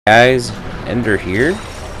Guys, Ender here.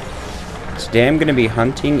 Today I'm going to be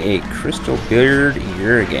hunting a Crystalbeard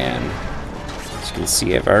Uragaan. As you can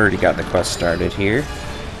see, I've already got the quest started here.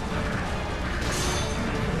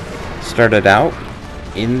 Started out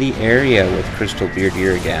in the area with Crystalbeard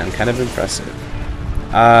Uragaan. Kind of impressive.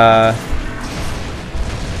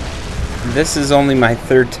 This is only my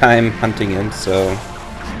third time hunting him,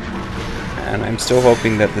 and I'm still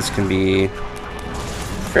hoping that this can be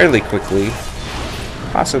fairly quickly.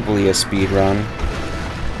 Possibly a speed run.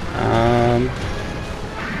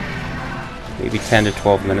 Maybe 10 to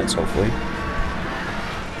 12 minutes, hopefully.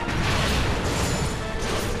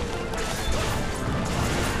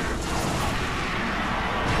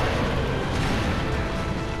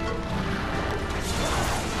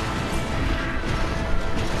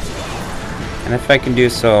 And if I can do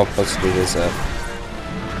so, I'll post it as a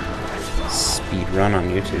speed run on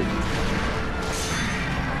YouTube.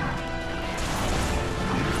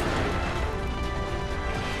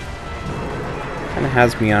 Kind of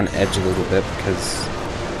has me on edge a little bit because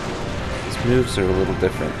his moves are a little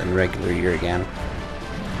different than regular Uragaan.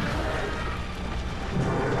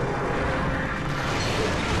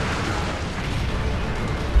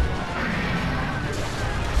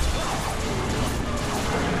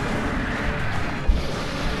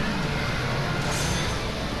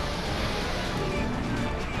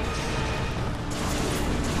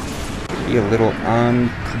 Be a little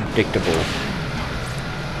unpredictable.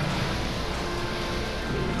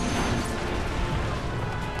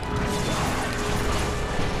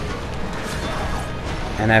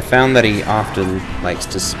 And I found that he often likes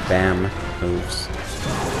to spam moves.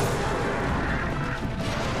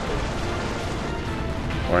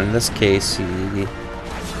 Or in this case, he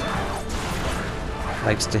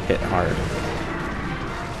likes to hit hard.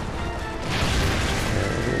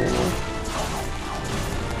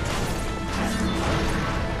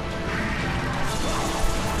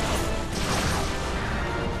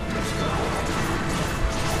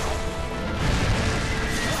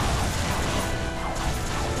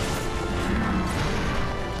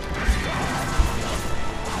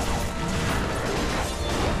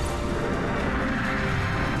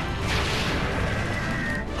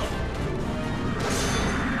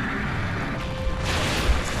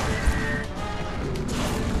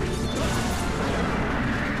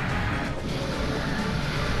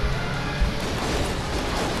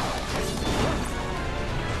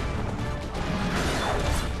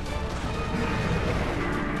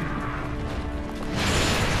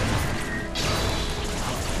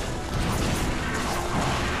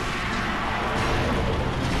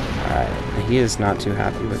 He is not too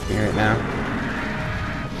happy with me right now.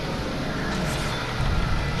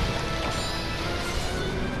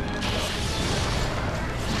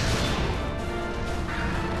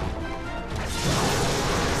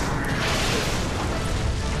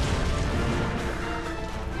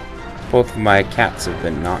 Both of my cats have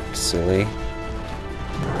been knocked silly.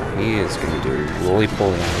 He is going to do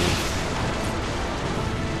roly-poly on me.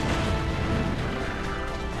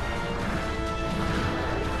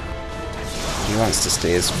 He wants to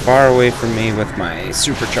stay as far away from me with my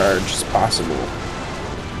supercharge as possible.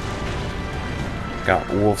 Got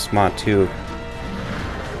Wolf's Maw 2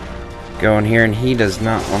 going here, and he does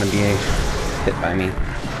not want to be hit by me.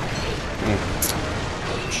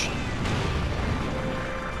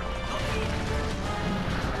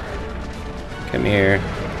 Come here.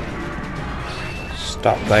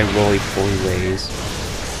 Stop thy roly-poly ways.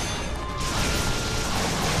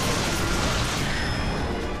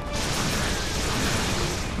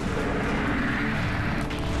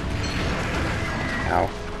 Ow.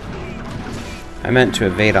 I meant to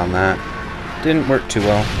evade on that. Didn't work too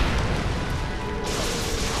well.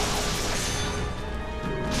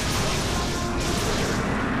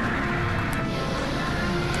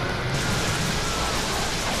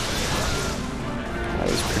 I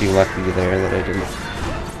was pretty lucky there that I didn't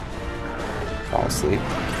fall asleep.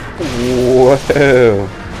 Whoa!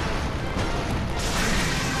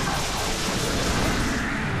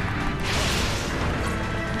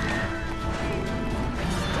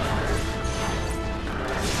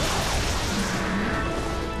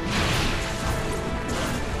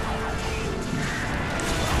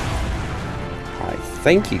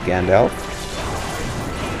 Thank you, Gandalf.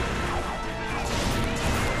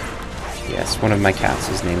 Yes, one of my cats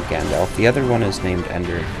is named Gandalf. The other one is named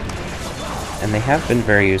Ender. And they have been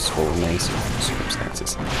very useful in many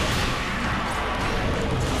circumstances.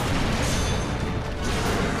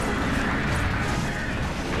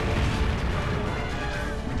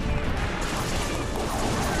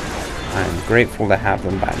 I'm grateful to have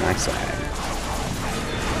them by my side.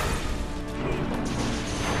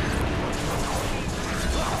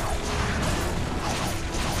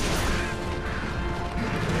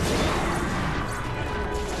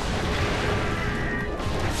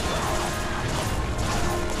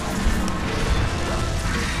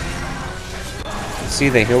 See,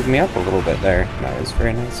 they healed me up a little bit there. That was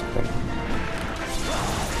very nice of them.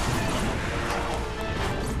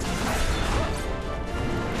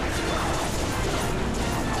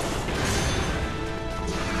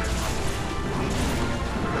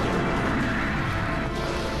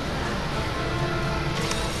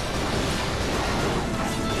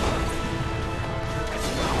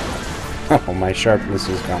 Oh, my sharpness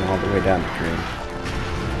has gone all the way down to green.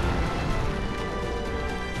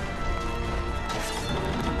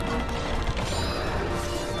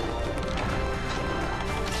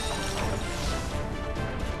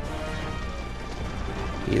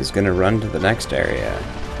 He is going to run to the next area.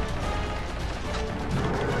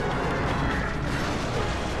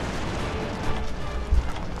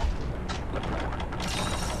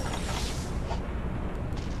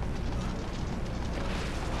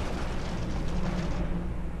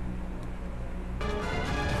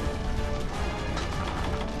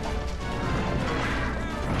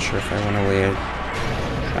 Not sure if I want to lay a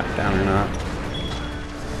trap down or not.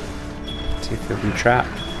 Let's see if he'll be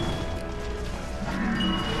trapped.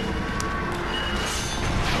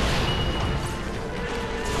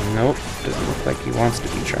 Nope, doesn't look like he wants to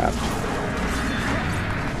be trapped.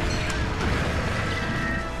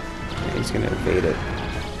 Yeah, he's gonna evade it.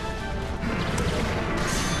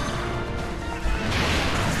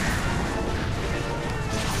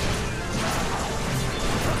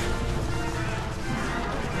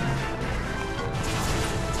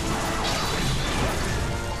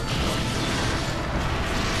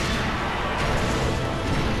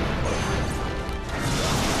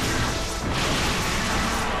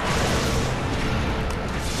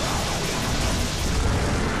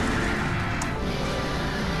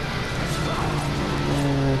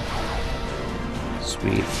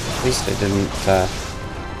 Sweet. At least I didn't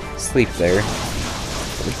sleep there.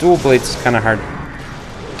 But the dual blades is kind of hard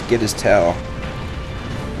to get his tail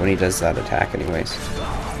when he does that attack anyways.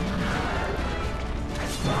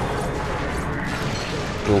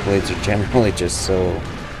 Dual blades are generally just so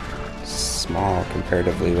small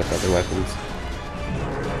comparatively with other weapons.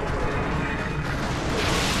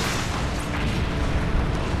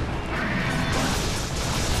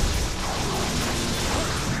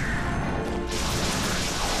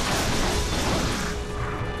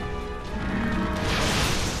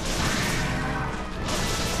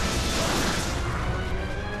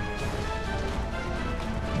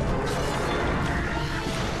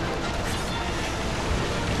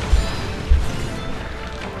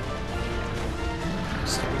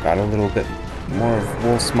 Got a little bit more of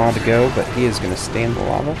Wolfsmaw to go, but he is going to stay in the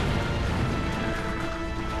lava.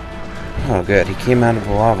 Oh good, he came out of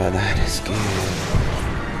the lava, that is good.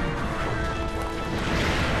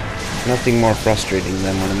 Nothing more frustrating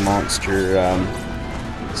than when a monster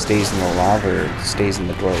stays in the lava or stays in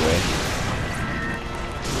the doorway.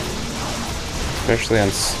 Especially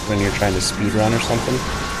when you're trying to speedrun or something.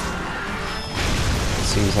 It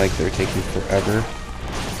seems like they're taking forever.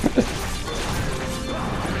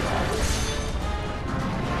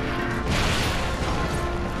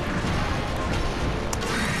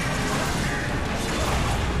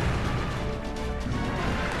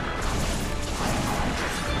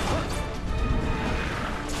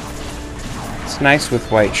 It's nice with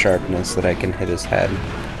white sharpness that I can hit his head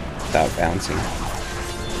without bouncing.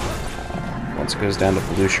 Once it goes down to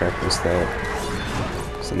blue sharpness, though,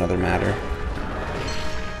 it's another matter.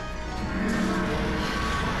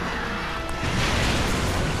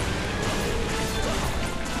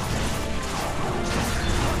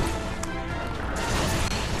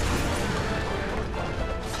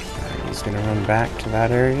 He's gonna run back to that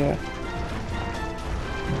area.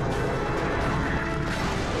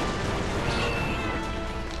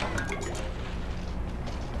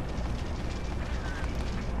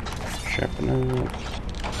 Sharpen up.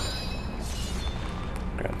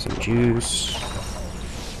 Grab some juice.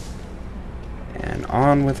 And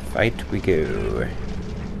on with the fight we go.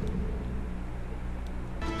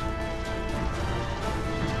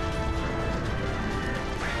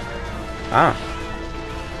 Ah.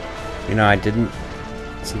 You know, I didn't,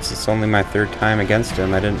 since it's only my third time against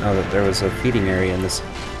him, I didn't know that there was a feeding area in this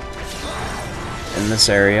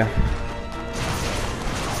area.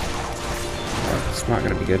 Oh, it's not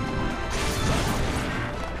gonna be good.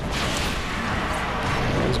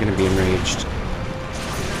 He's gonna be enraged.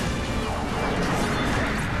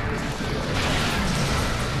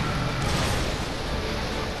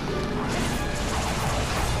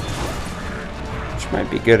 Which might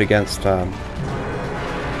be good against since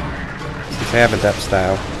I have a depth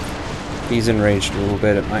style. If he's enraged a little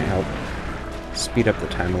bit, it might help speed up the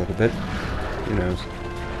time a little bit. Who knows?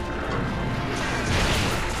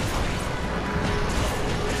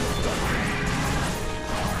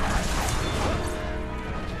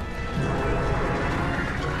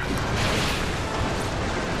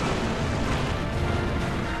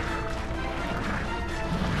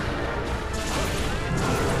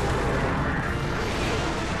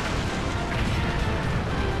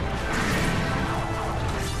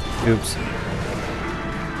 Oops.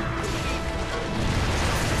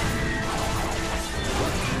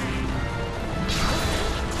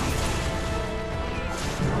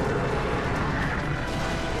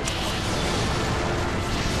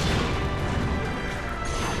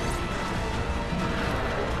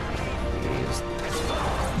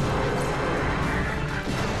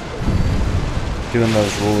 Doing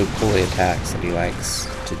those roly-poly attacks that he likes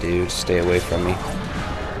to do to stay away from me.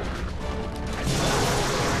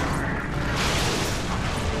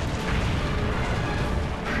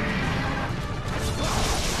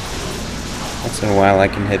 Once in a while I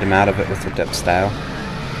can hit him out of it with the depth style.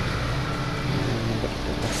 But it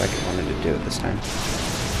didn't look like it wanted to do it this time.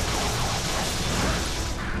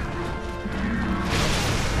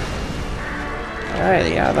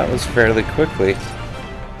 Alright, yeah, that was fairly quickly.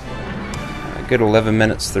 A good 11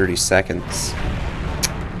 minutes, 30 seconds.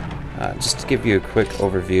 Just to give you a quick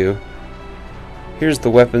overview. Here's the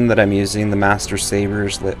weapon that I'm using, the Master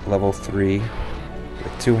Saber's level 3.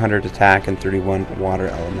 With 200 attack and 31 water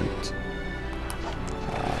element.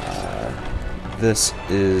 This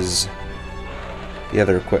is the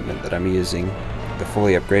other equipment that I'm using. The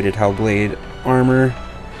fully upgraded Hellblade armor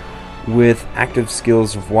with active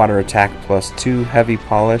skills of water attack plus 2 heavy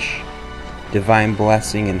polish, divine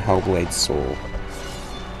blessing, and Hellblade soul.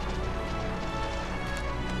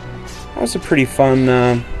 That was a pretty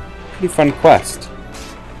fun quest.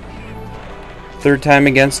 Third time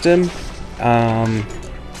against him.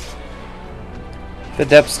 The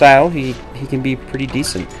depth style, he can be pretty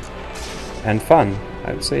decent. And fun.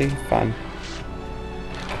 I would say fun.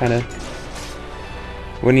 Kinda.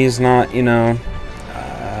 When he's not, you know,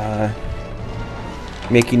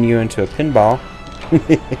 making you into a pinball.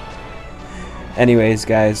 Anyways,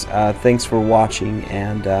 guys, thanks for watching,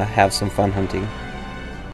 and have some fun hunting.